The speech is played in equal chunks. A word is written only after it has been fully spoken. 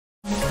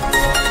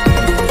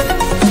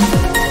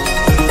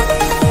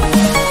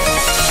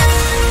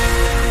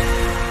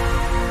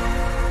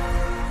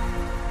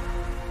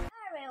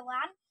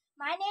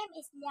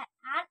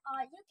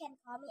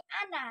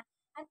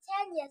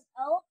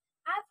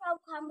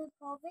Quảng Bình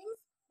Province,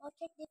 Bố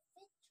Trạch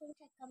District, Trường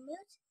Tiểu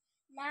Commute.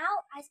 Now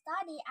I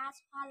study at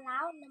Hoàn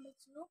Lão No.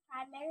 2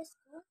 Primary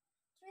School.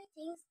 3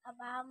 things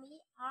about me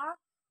are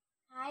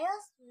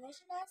highest,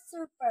 relational,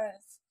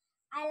 supers.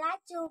 I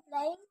like to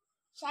play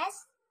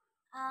chess.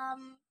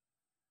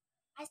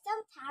 I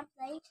sometimes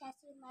play chess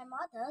with my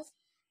mother.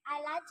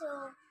 I like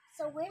to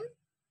swim.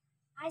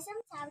 I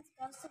sometimes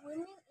go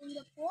swimming in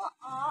the pool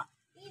or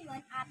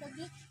even at the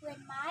beach with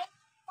my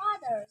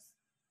father.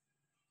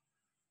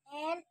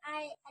 And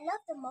I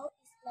love the most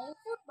is playing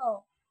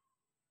football.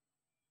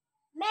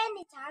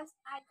 Many times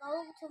I go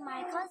to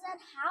my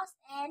cousin's house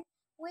and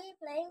we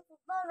playing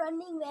football,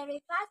 running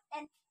very fast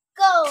and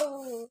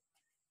go.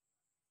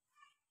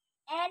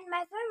 And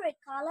my favorite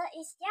color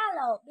is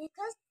yellow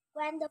because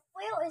when the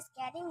field is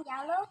getting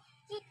yellow,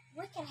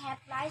 we can have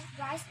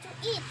rice to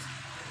eat.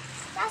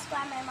 That's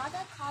why my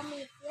mother called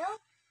me Phil.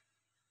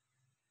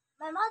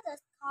 My mother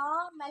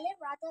called my little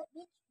brother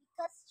Beach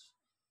because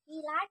he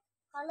likes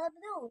color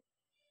blue.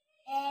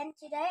 And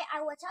today I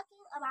was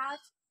talking about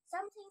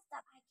some things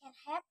that I can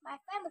help my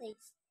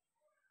families.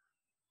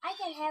 I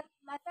can help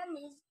my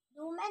families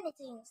do many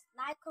things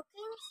like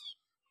cooking,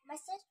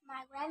 massage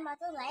my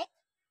grandmother's leg,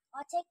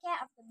 or take care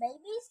of the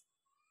babies,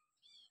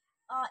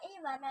 or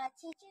even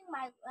teaching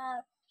my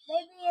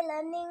baby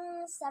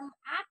learning some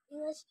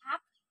English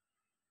app.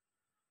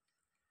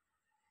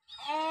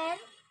 And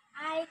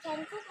I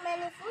can cook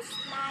many foods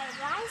like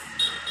rice,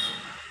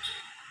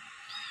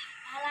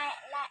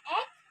 like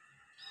egg.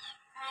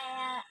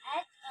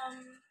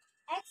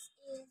 Eggs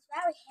is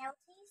very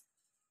healthy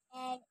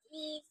and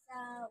it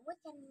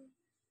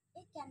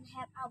can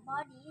help our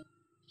body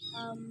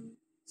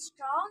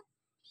strong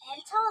and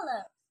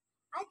taller.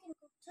 I can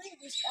cook 3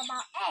 dishes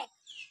about egg.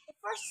 The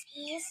first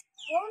is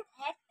boiled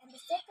egg and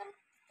the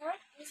third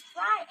is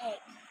fried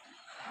egg.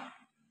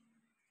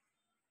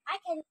 I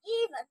can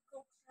even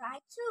cook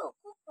rice too.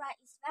 Cook rice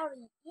is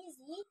very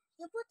easy.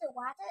 You put the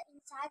water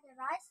inside the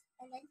rice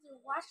and then you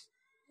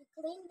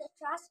clean the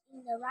trash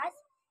in the rice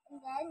and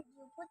then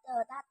you put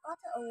that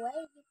water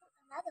away. You put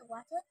another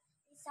water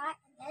inside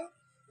and then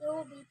you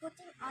will be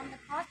putting on the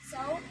pot so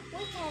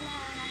we can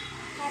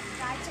have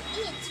rice to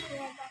eat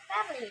with my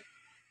family.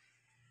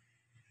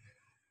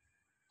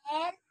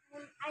 And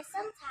I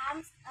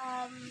sometimes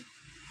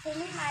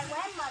clean my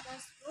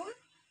grandmother's room.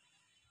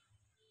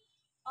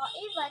 Or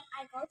even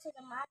I go to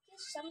the market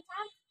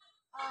sometimes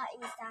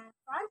it's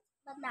fun,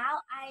 but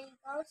now I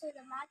go to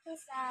the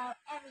markets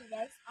every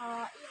day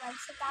or even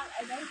sometimes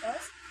I don't go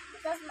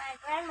because my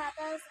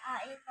grandmother's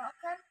is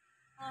broken,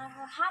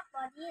 her heart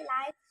body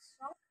like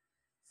strong,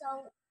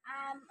 so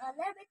I'm a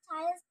little bit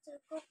tired to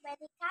cook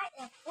many kind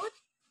of food.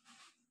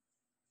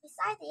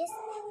 Besides this,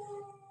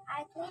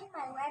 I clean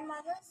my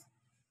grandmother's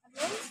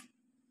rooms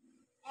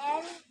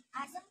and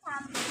I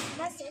sometimes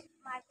massage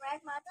my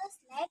grandmother's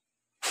leg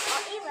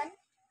or even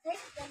click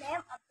the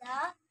name of the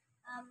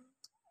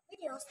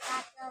videos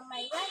that my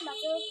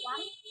grandmother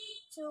wants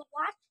to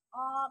watch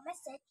or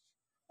messenger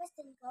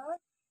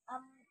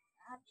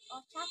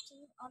or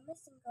chatting on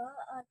messenger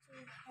to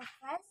her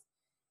friends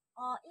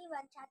or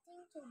even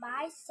chatting to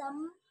buy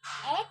some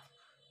egg.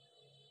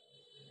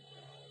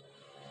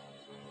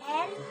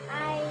 And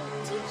I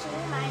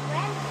teaching my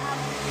grandbrother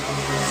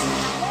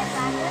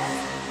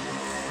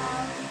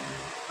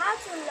how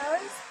to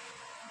learn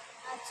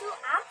 2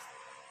 apps.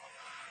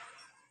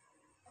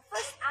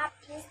 First app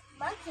is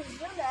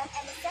NGUYên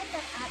and the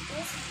second app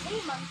is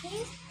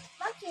Monkeys.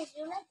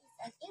 NGUYên is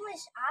an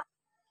English app,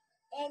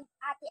 and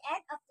at the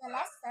end of the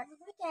lesson,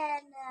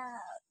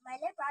 my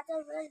little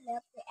brother really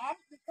loves the end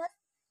because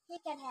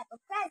he can have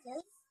a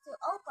present to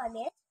open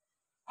it,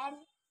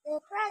 and the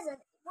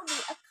present would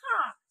be a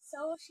car.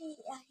 So he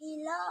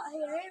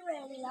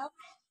really loves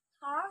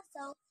car,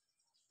 so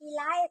he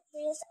likes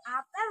this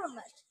app very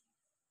much.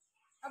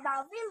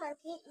 About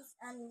Monkey is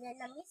a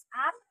Vietnamese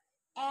app,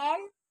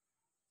 and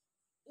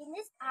in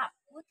this app,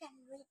 we can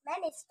read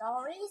many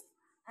stories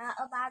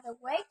about the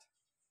great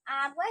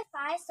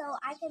Wi-Fi, so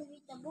I can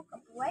read the book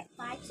of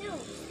Wi-Fi too.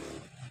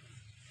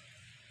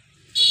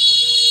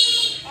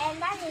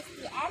 And that is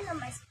the end of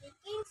my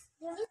speaking.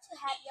 You need to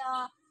have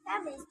your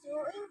families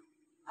doing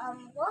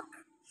work,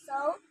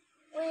 so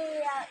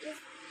we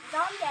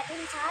don't get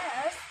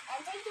tired.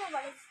 And thank you for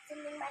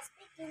listening to my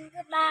speaking.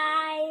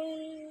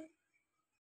 Goodbye.